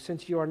over you,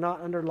 since you are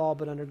not under law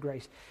but under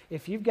grace.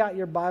 If you've got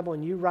your Bible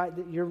and you're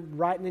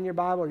writing in your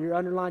Bible, or you're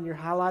underlining, you're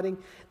highlighting,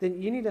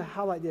 then you need to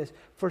highlight this.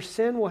 For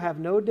sin will have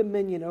no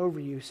dominion over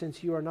you,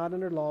 since you are not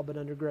under law but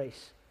under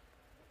grace.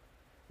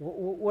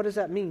 What does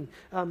that mean?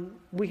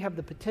 We have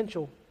the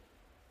potential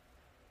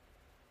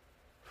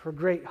for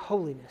great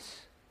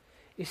holiness.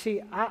 You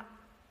see,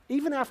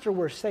 even after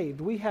we're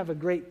saved, we have a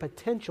great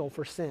potential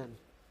for sin.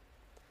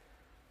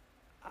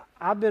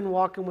 I've been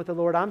walking with the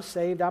Lord. I'm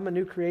saved. I'm a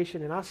new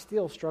creation, and I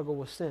still struggle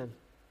with sin.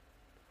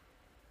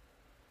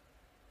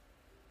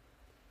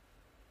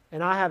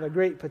 And I have a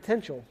great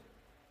potential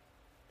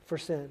for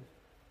sin.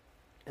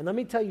 And let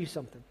me tell you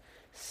something.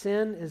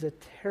 Sin is a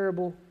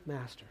terrible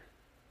master.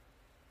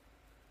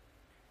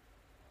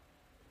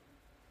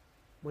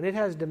 When it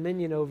has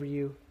dominion over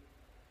you,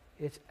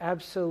 it's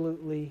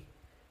absolutely,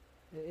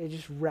 it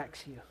just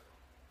wrecks you.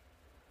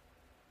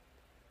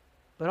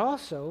 But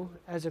also,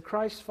 as a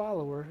Christ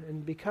follower,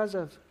 and because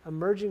of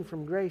emerging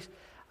from grace,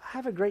 I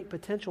have a great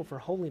potential for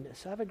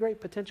holiness. I have a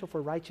great potential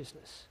for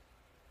righteousness.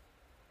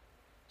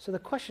 So the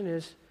question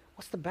is,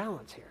 what's the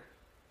balance here?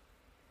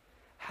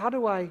 How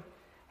do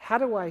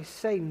I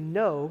say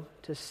no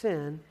to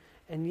sin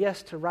and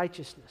yes to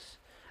righteousness?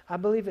 I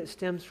believe it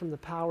stems from the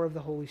power of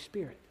the Holy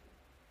Spirit.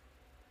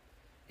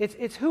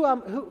 It's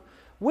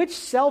which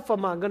self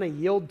am I going to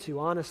yield to,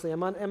 honestly?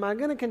 Am I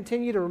going to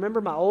continue to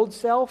remember my old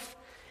self?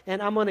 And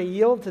I'm going to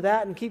yield to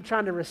that and keep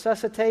trying to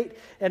resuscitate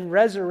and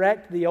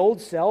resurrect the old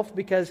self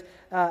because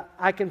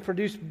I can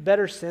produce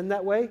better sin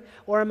that way?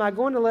 Or am I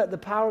going to let the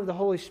power of the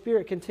Holy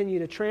Spirit continue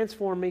to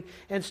transform me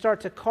and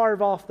start to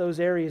carve off those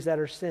areas that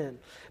are sin?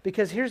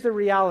 Because here's the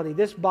reality.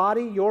 This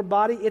body, your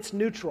body, it's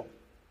neutral.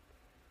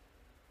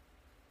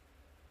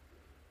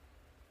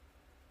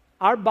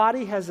 Our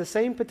body has the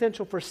same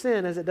potential for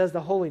sin as it does the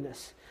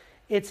holiness.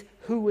 It's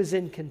who is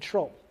in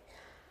control.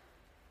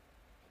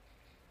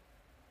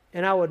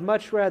 And I would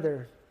much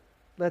rather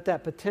let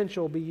that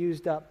potential be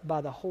used up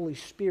by the Holy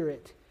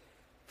Spirit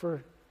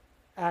for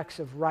acts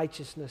of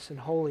righteousness and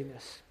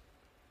holiness.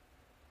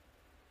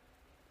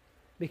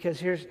 Because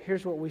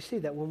here's what we see,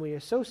 that when we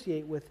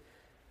associate with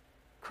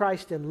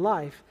Christ in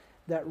life,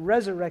 that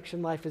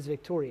resurrection life is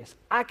victorious.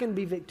 I can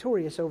be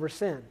victorious over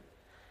sin.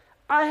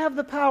 I have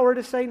the power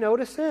to say no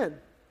to sin.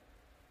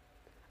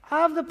 I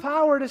have the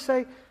power to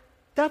say,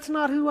 that's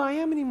not who I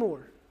am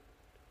anymore.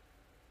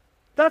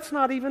 That's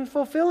not even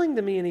fulfilling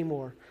to me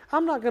anymore.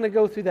 I'm not going to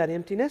go through that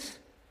emptiness.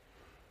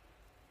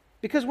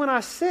 Because when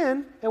I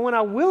sin, and when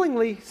I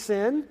willingly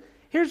sin,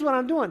 here's what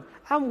I'm doing.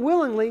 I'm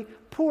willingly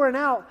pouring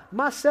out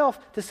myself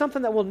to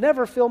something that will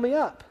never fill me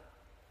up.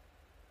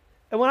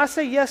 And when I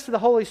say yes to the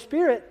Holy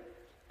Spirit,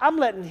 I'm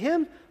letting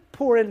Him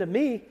pour into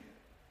me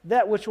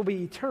that which will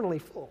be eternally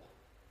full.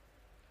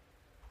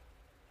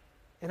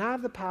 And I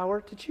have the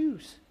power to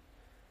choose.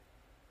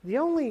 The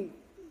only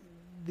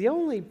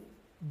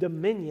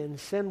dominion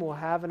sin will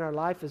have in our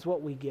life is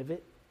what we give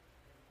it.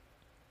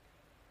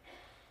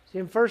 See,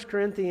 in 1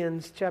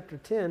 Corinthians chapter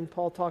 10,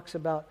 Paul talks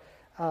about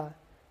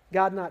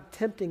God not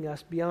tempting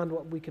us beyond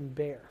what we can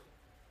bear.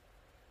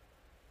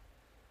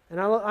 And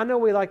I know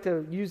we like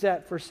to use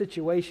that for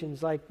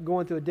situations like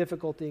going through a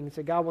difficulty and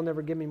say, God will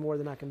never give me more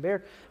than I can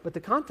bear. But the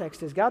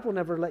context is God will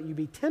never let you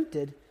be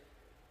tempted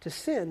to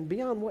sin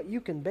beyond what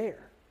you can bear.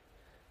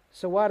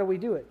 So why do we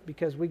do it?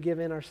 Because we give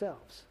in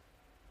ourselves.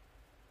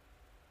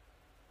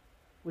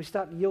 we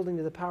stop yielding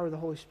to the power of the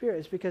Holy Spirit,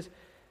 it's because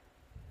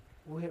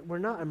we're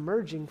not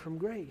emerging from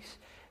grace.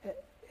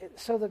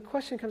 So the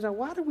question comes out,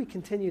 why do we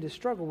continue to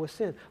struggle with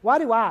sin? Why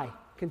do I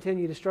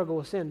continue to struggle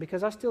with sin?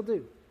 Because I still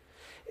do.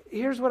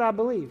 Here's what I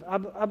believe.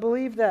 I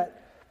believe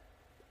that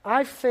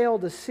I fail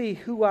to see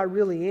who I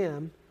really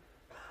am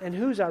and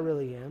whose I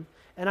really am,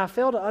 and I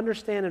fail to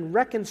understand and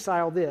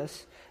reconcile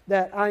this,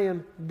 that I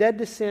am dead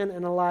to sin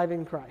and alive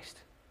in Christ.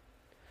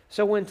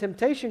 So when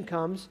temptation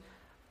comes,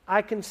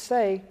 I can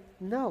say,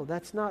 no,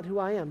 that's not who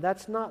I am.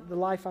 That's not the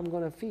life I'm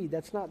going to feed.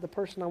 That's not the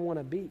person I want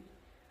to be.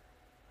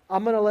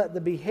 I'm going to let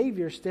the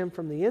behavior stem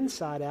from the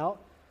inside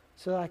out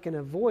so I can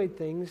avoid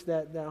things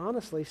that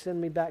honestly send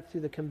me back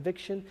through the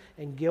conviction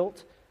and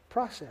guilt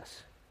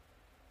process.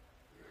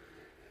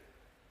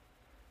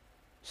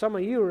 Some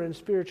of you are in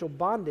spiritual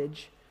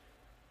bondage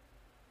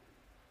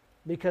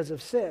because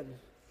of sin.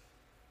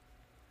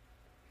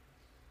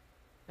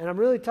 And I'm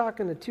really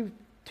talking to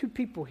two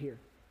people here.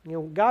 You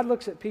know, God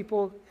looks at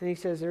people and He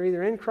says they're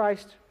either in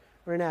Christ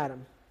or in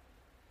Adam.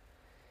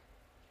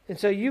 And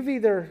so you've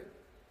either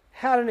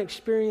had an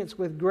experience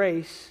with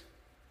grace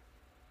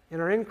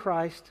and are in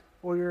Christ,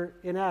 or you're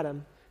in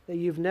Adam, that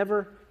you've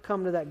never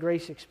come to that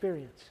grace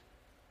experience.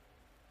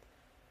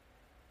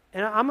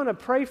 And I'm going to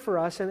pray for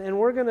us, and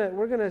we're going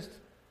to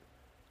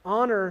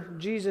honor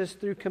Jesus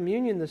through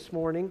communion this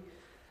morning.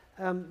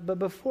 But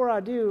before I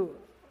do,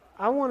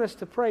 I want us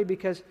to pray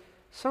because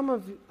some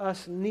of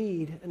us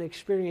need an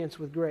experience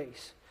with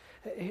grace.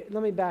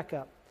 Let me back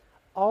up.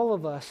 All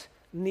of us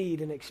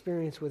need an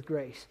experience with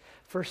grace.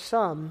 For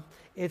some,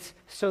 it's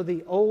so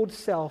the old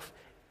self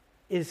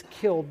is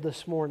killed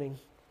this morning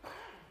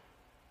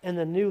and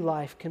the new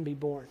life can be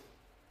born.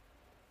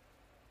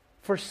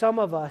 For some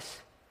of us,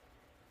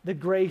 the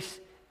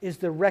grace is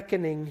the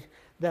reckoning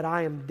that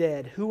I am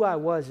dead. Who I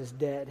was is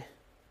dead.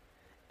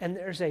 And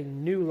there's a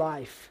new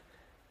life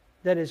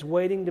that is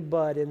waiting to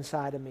bud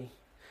inside of me.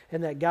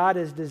 And that God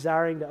is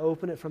desiring to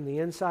open it from the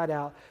inside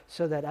out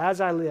so that as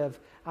I live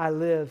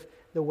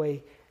the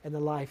way and the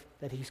life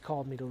that He's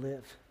called me to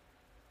live.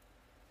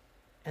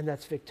 And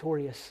that's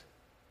victorious.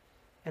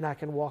 And I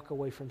can walk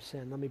away from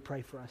sin. Let me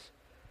pray for us.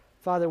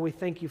 Father, we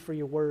thank You for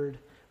Your word.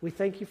 We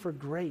thank You for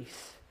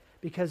grace,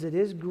 because it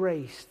is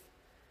grace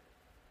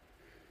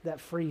that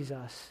frees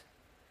us.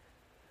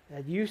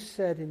 And You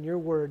said in Your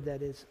word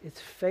that it's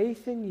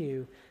faith in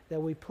You, that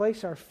we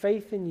place our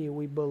faith in You.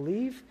 We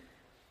believe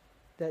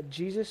that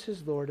Jesus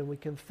is Lord and we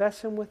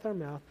confess Him with our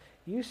mouth.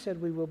 You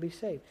said we will be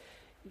saved.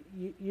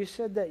 You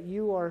said that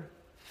You are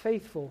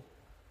faithful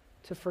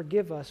to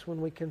forgive us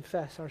when we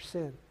confess our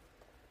sin.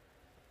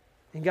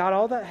 And God,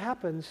 all that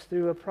happens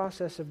through a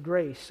process of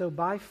grace. So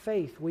by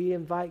faith, we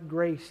invite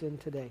grace in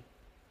today.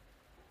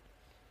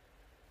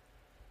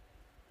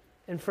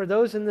 And for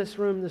those in this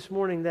room this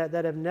morning that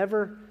have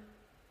never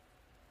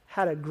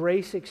had a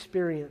grace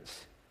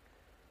experience,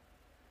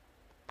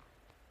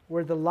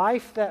 where the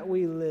life that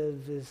we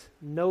live is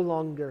no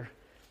longer,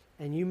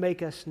 and You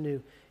make us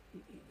new.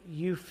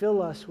 You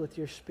fill us with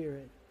Your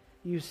Spirit.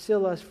 You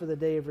seal us for the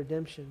day of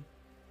redemption.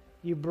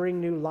 You bring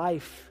new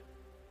life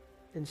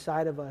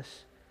inside of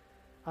us.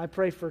 I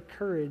pray for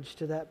courage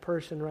to that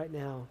person right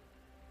now,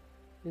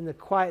 in the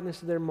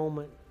quietness of their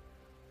moment,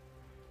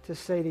 to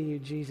say to You,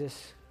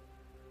 Jesus,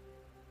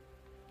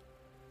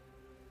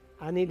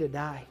 I need to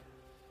die,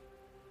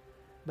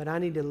 but I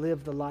need to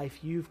live the life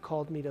You've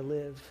called me to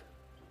live.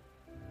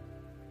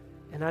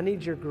 And I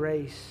need Your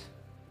grace.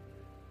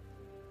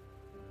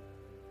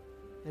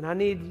 And I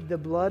need the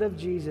blood of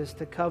Jesus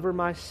to cover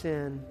my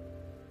sin.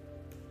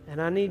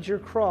 And I need Your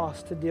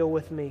cross to deal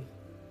with me.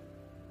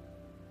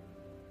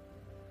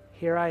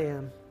 Here I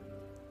am.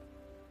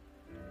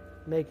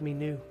 Make me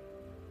new.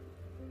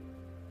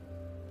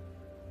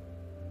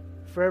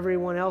 For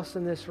everyone else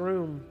in this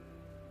room,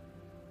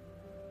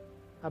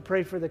 I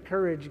pray for the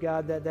courage,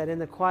 God, that in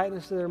the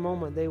quietness of their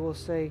moment they will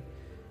say,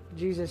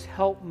 Jesus,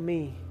 help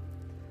me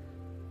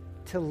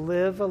to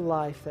live a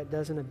life that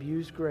doesn't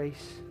abuse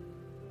grace.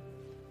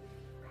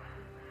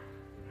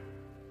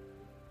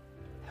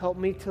 Help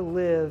me to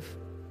live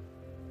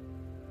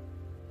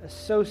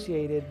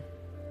associated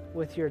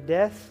with Your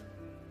death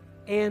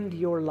and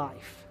Your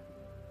life.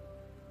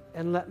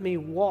 And let me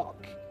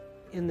walk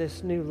in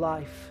this new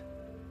life.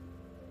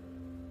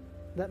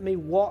 Let me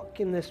walk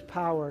in this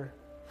power.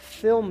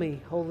 Fill me,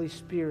 Holy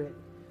Spirit,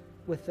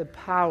 with the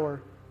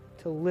power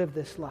to live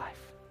this life.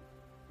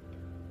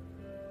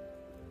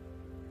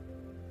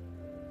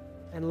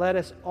 And let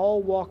us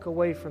all walk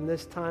away from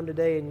this time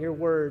today in Your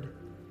word,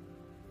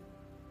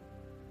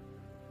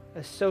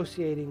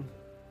 associating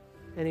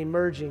and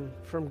emerging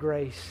from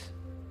grace.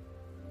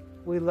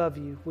 We love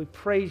You. We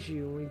praise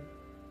You. We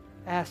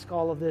ask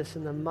all of this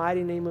in the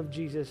mighty name of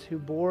Jesus, who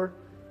bore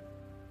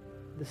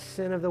the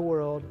sin of the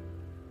world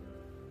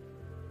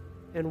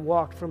and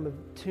walked from a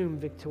tomb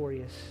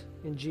victorious.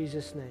 In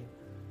Jesus' name,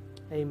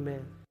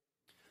 amen.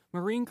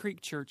 Marine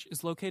Creek Church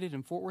is located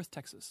in Fort Worth,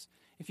 Texas.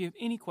 If you have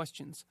any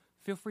questions,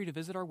 feel free to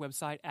visit our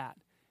website at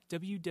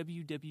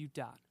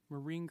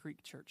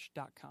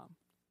www.marinecreekchurch.com.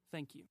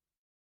 Thank you.